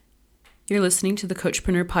You're listening to the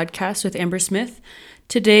Coachpreneur podcast with Amber Smith.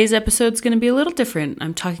 Today's episode is going to be a little different.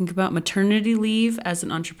 I'm talking about maternity leave as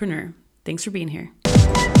an entrepreneur. Thanks for being here.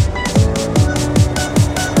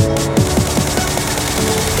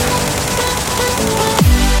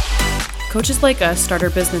 Coaches like us start our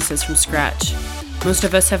businesses from scratch. Most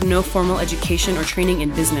of us have no formal education or training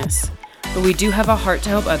in business, but we do have a heart to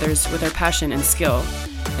help others with our passion and skill,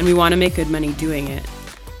 and we want to make good money doing it.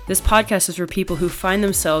 This podcast is for people who find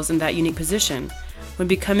themselves in that unique position when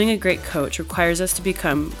becoming a great coach requires us to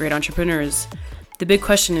become great entrepreneurs. The big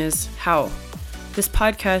question is, how? This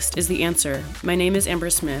podcast is the answer. My name is Amber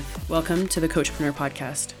Smith. Welcome to the Coachpreneur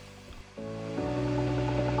podcast.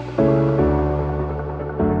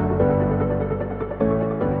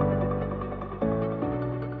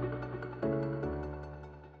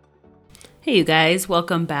 Hey you guys,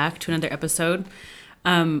 welcome back to another episode.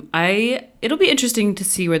 It'll be interesting to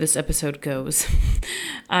see where this episode goes.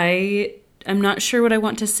 I'm not sure what I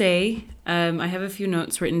want to say. I have a few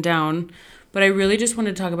notes written down, but I really just want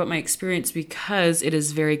to talk about my experience because it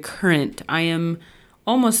is very current. I am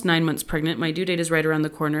almost 9 months pregnant. My due date is right around the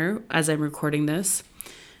corner as I'm recording this.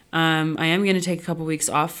 I am going to take a couple weeks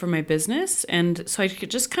off from my business, and so I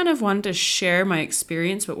just kind of wanted to share my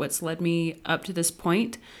experience, but what's led me up to this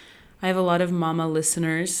point. I have a lot of mama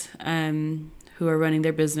listeners who are running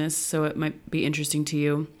their business, so it might be interesting to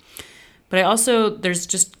you. But there's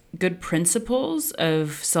just good principles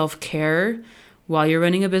of self-care while you're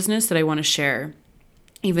running a business that I want to share,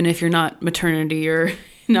 even if you're not maternity or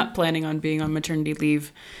not planning on being on maternity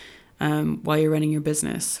leave while you're running your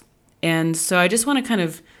business. And so I just want to kind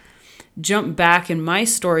of jump back in my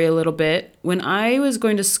story a little bit. When I was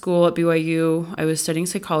going to school at BYU, I was studying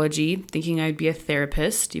psychology, thinking I'd be a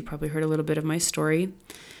therapist. You probably heard a little bit of my story.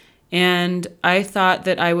 And I thought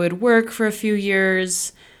that I would work for a few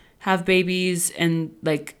years, have babies, and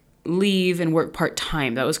leave and work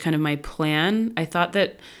part-time. That was kind of my plan. I thought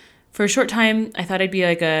that for a short time, I thought I'd be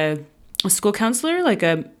like a school counselor, like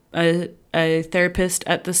a therapist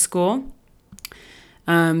at the school.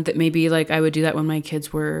 That maybe I would do that when my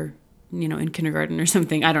kids were, in kindergarten or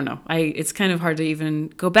something. I don't know. It's kind of hard to even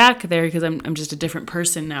go back there because I'm just a different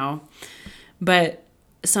person now. But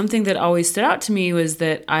something that always stood out to me was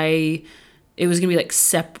that it was going to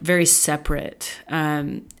be very separate.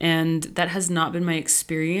 And that has not been my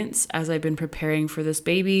experience as I've been preparing for this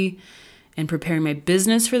baby and preparing my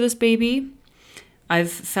business for this baby.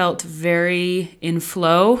 I've felt very in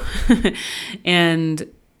flow and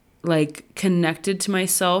connected to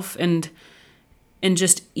myself and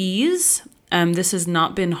just ease. This has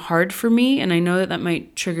not been hard for me, and I know that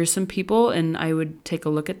might trigger some people, and I would take a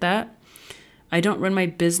look at that. I don't run my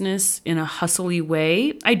business in a hustly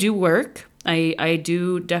way. I do work. I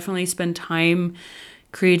do definitely spend time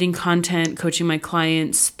creating content, coaching my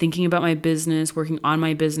clients, thinking about my business, working on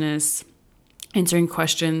my business, answering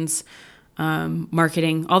questions,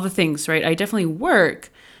 marketing, all the things, right? I definitely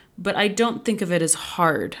work, but I don't think of it as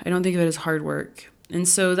hard. I don't think of it as hard work. And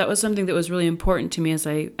so that was something that was really important to me as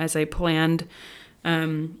I planned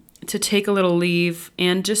to take a little leave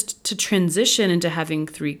and just to transition into having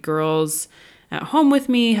 3 girls at home with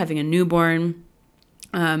me, having a newborn.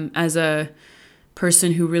 As a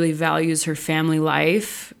person who really values her family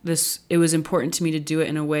life, it was important to me to do it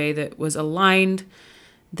in a way that was aligned,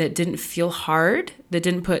 that didn't feel hard, that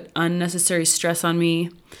didn't put unnecessary stress on me,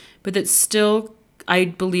 but that still, I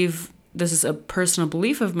believe, this is a personal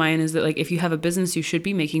belief of mine, is that if you have a business, you should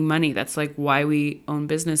be making money. That's why we own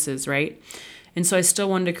businesses, right? And so I still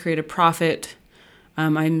wanted to create a profit.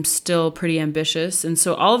 I'm still pretty ambitious. And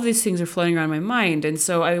so all of these things are floating around my mind. And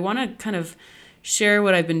so I want to kind of share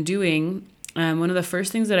what I've been doing. One of the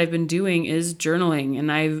first things that I've been doing is journaling.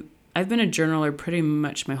 And I've been a journaler pretty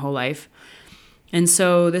much my whole life. And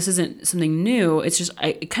so this isn't something new. It's just,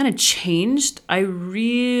 it kind of changed. I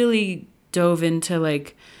really dove into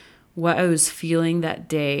what I was feeling that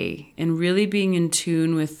day and really being in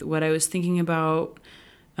tune with what I was thinking about,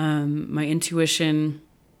 my intuition,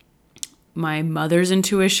 my mother's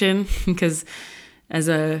intuition, because as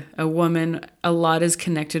a woman, a lot is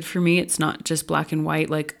connected for me. It's not just black and white.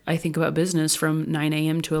 I think about business from 9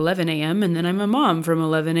 a.m. to 11 a.m. and then I'm a mom from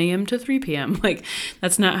 11 a.m. to 3 p.m.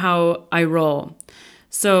 That's not how I roll.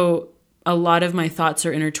 So a lot of my thoughts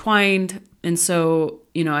are intertwined. And so,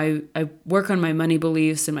 I work on my money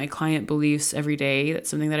beliefs and my client beliefs every day. That's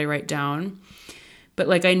something that I write down.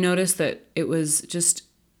 But I noticed that it was just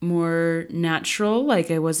more natural,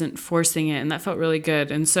 I wasn't forcing it, and that felt really good.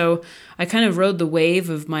 And so I kind of rode the wave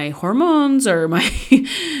of my hormones or my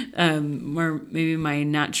or maybe my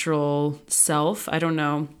natural self, I don't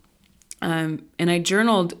know. And I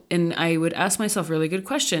journaled, and I would ask myself really good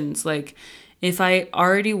questions. Like, if I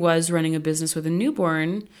already was running a business with a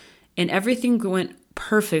newborn and everything went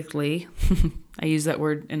perfectly, I use that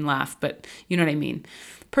word and laugh, but you know what I mean.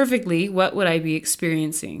 Perfectly, what would I be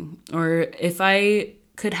experiencing? Or if I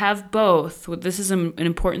could have both, this is an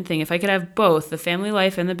important thing. If I could have both the family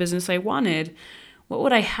life and the business I wanted, what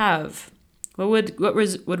would I have? What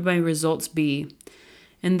would my results be?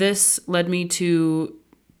 And this led me to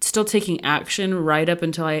still taking action right up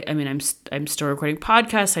until I'm still recording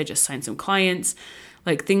podcasts. I just signed some clients.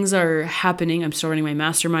 Like, things are happening. I'm still running my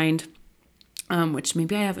mastermind, which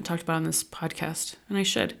maybe I haven't talked about on this podcast, and I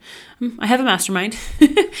should. I have a mastermind,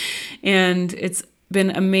 and it's been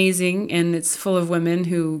amazing, and it's full of women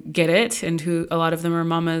who get it, and who, a lot of them are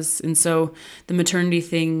mamas, and so the maternity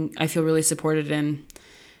thing I feel really supported in.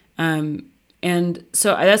 And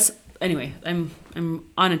so anyway, I'm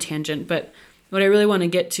on a tangent, but what I really want to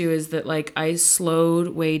get to is that, like, I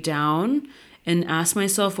slowed way down and asked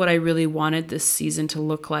myself what I really wanted this season to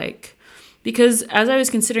look like. Because as I was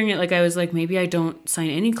considering it, like, I was like, maybe I don't sign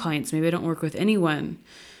any clients. Maybe I don't work with anyone.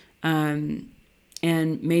 And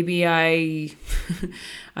maybe I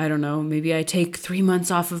don't know, maybe I take 3 months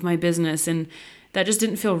off of my business. And that just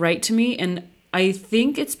didn't feel right to me. And I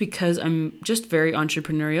think it's because I'm just very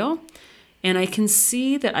entrepreneurial. And I can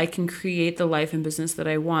see that I can create the life and business that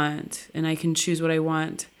I want, and I can choose what I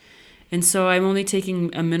want. And so I'm only taking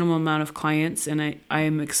a minimal amount of clients, and I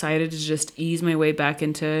am excited to just ease my way back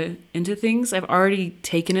into things. I've already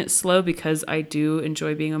taken it slow because I do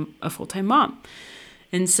enjoy being a full-time mom.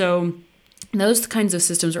 And so those kinds of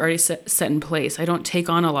systems are already set in place. I don't take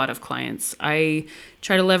on a lot of clients. I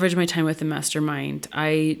try to leverage my time with the mastermind.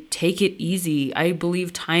 I take it easy. I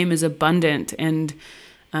believe time is abundant, and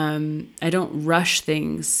I don't rush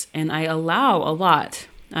things, and I allow a lot.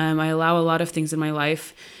 I allow a lot of things in my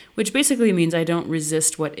life, which basically means I don't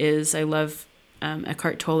resist what is. I love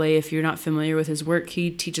Eckhart Tolle. If you're not familiar with his work, he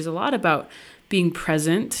teaches a lot about being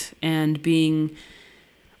present and being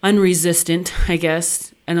unresistant, I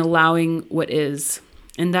guess, and allowing what is.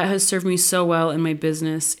 And that has served me so well in my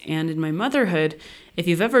business and in my motherhood. If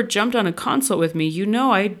you've ever jumped on a consult with me, you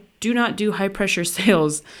know I do not do high pressure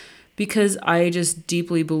sales, because I just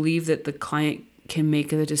deeply believe that the client can make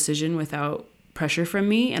the decision without pressure from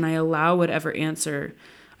me, and I allow whatever answer.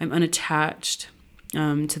 I'm unattached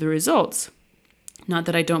to the results. Not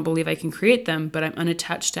that I don't believe I can create them, but I'm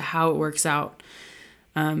unattached to how it works out.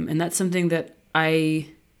 And that's something that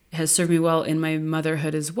has served me well in my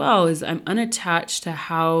motherhood as well, is I'm unattached to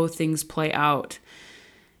how things play out.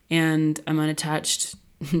 And I'm unattached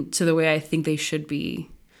to the way I think they should be.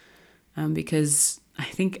 Because I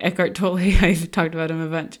think Eckhart Tolle, I've talked about him a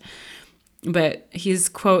bunch, but his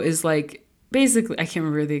quote is like, basically, I can't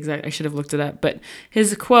remember the exact, I should have looked it up, but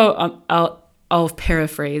his quote, I'll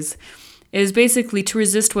paraphrase, is basically, to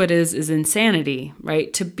resist what is insanity,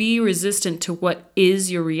 right? To be resistant to what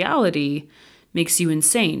is your reality makes you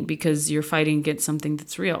insane, because you're fighting against something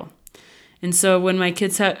that's real. And so when my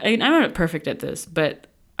kids I'm not perfect at this, but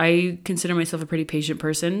I consider myself a pretty patient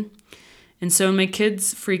person. And so when my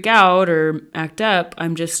kids freak out or act up,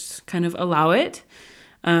 I'm just kind of allow it,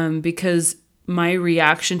 because my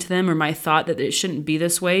reaction to them, or my thought that it shouldn't be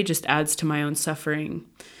this way, just adds to my own suffering.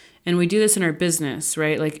 And we do this in our business,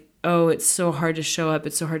 right? Like, oh, it's so hard to show up.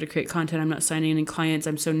 It's so hard to create content. I'm not signing any clients.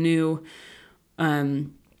 I'm so new. A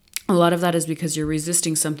lot of that is because you're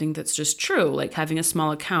resisting something that's just true, like having a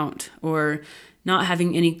small account or not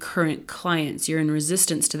having any current clients. You're in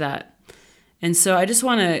resistance to that. And so I just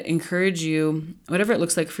want to encourage you, whatever it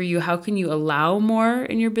looks like for you, how can you allow more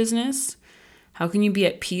in your business? How can you be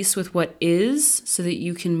at peace with what is, so that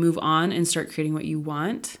you can move on and start creating what you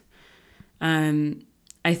want?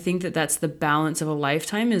 I think that that's the balance of a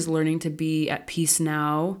lifetime, is learning to be at peace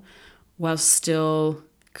now while still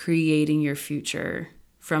creating your future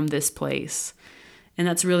from this place. And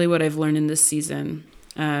that's really what I've learned in this season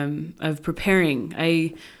of preparing.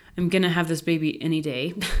 I'm going to have this baby any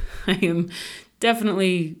day. I am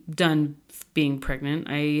definitely done being pregnant.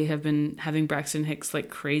 I have been having Braxton Hicks like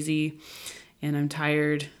crazy, and I'm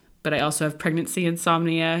tired. But I also have pregnancy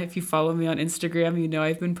insomnia. If you follow me on Instagram, you know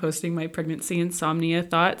I've been posting my pregnancy insomnia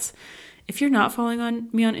thoughts. If you're not following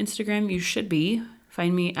me on Instagram, you should be.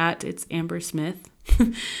 Find me at It's Amber Smith,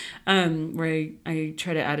 where I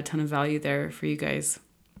try to add a ton of value there for you guys.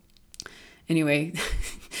 Anyway,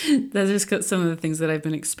 those are just some of the things that I've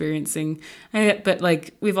been experiencing. But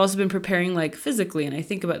like, we've also been preparing like physically, and I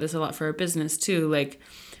think about this a lot for our business too. Like,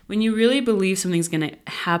 when you really believe something's going to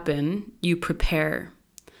happen, you prepare.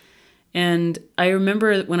 And I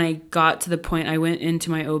remember when I got to the point, I went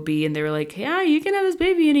into my OB and they were like, yeah, you can have this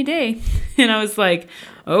baby any day. And I was like,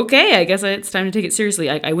 okay, I guess it's time to take it seriously.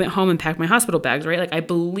 I went home and packed my hospital bags, right? Like I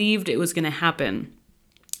believed it was going to happen.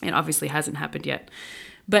 It obviously hasn't happened yet.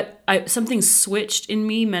 But something switched in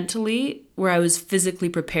me mentally where I was physically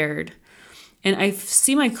prepared. And I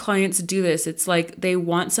see my clients do this. It's like they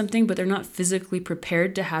want something, but they're not physically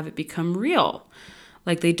prepared to have it become real.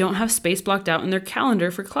 Like they don't have space blocked out in their calendar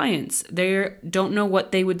for clients. They don't know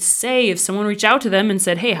what they would say if someone reached out to them and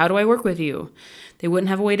said, hey, how do I work with you? They wouldn't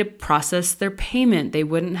have a way to process their payment. They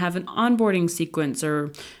wouldn't have an onboarding sequence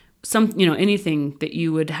or anything that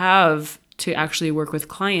you would have to actually work with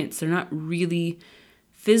clients. They're not really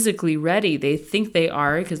physically ready. They think they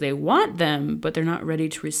are because they want them, but they're not ready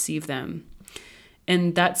to receive them.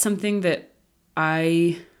 And that's something that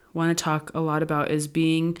I want to talk a lot about, is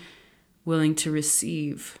being willing to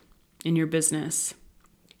receive in your business.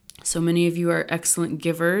 So many of you are excellent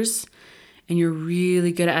givers and you're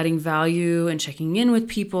really good at adding value and checking in with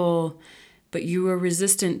people, but you are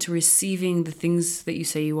resistant to receiving the things that you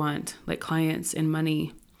say you want, like clients and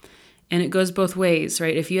money. And it goes both ways,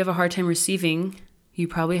 right? If you have a hard time receiving, you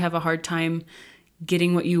probably have a hard time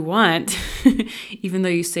getting what you want, even though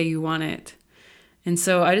you say you want it. And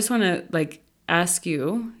so I just want to ask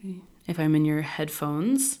you, if I'm in your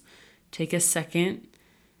headphones, take a second,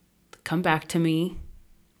 come back to me.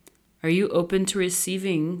 Are you open to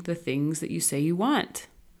receiving the things that you say you want?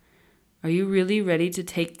 Are you really ready to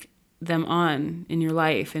take them on in your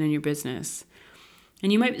life and in your business?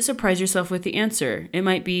 And you might surprise yourself with the answer. It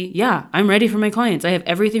might be, yeah, I'm ready for my clients. I have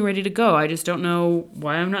everything ready to go. I just don't know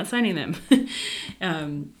why I'm not signing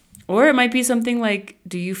them. Or it might be something like,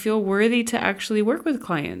 do you feel worthy to actually work with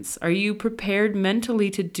clients? Are you prepared mentally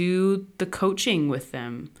to do the coaching with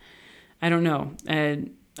them? I don't know.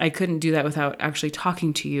 I couldn't do that without actually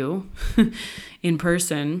talking to you in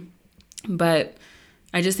person. But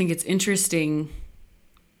I just think it's interesting,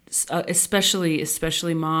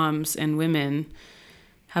 especially moms and women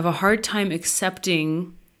have a hard time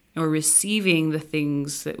accepting or receiving the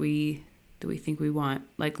things that we think we want,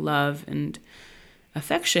 like love and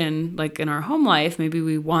affection. Like in our home life, maybe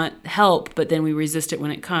we want help, but then we resist it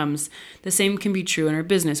when it comes. The same can be true in our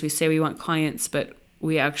business. We say we want clients, but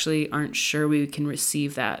we actually aren't sure we can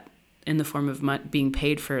receive that in the form of being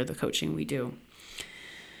paid for the coaching we do.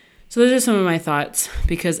 So those are some of my thoughts,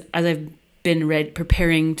 because as I've been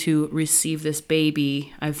preparing to receive this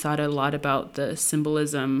baby, I've thought a lot about the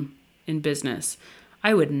symbolism in business.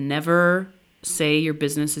 I would never say your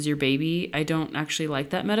business is your baby. I don't actually like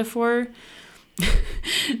that metaphor.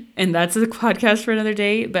 And that's a podcast for another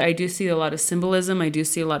day, but I do see a lot of symbolism. I do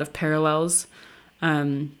see a lot of parallels.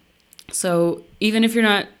 So even if you're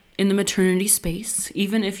not in the maternity space,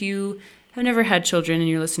 even if you have never had children and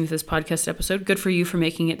you're listening to this podcast episode, good for you for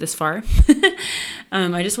making it this far.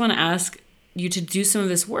 I just want to ask you to do some of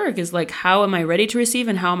this work, is like, how am I ready to receive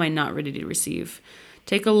and how am I not ready to receive?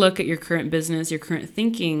 Take a look at your current business, your current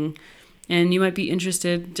thinking, and you might be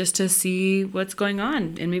interested just to see what's going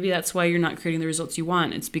on. And maybe that's why you're not creating the results you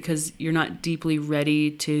want. It's because you're not deeply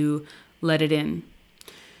ready to let it in.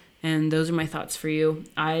 And those are my thoughts for you.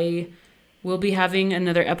 I will be having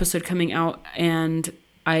another episode coming out, and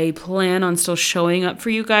I plan on still showing up for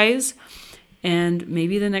you guys. And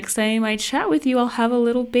maybe the next time I chat with you, I'll have a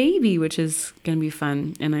little baby, which is going to be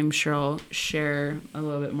fun. And I'm sure I'll share a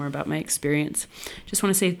little bit more about my experience. Just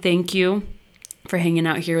want to say thank you for hanging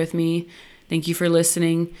out here with me. Thank you for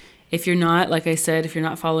listening. If you're not, like I said, if you're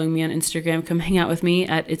not following me on Instagram, come hang out with me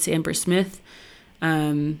at It's Amber Smith.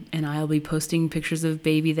 And I'll be posting pictures of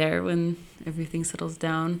baby there when everything settles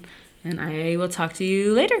down. And I will talk to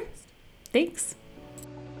you later. Thanks.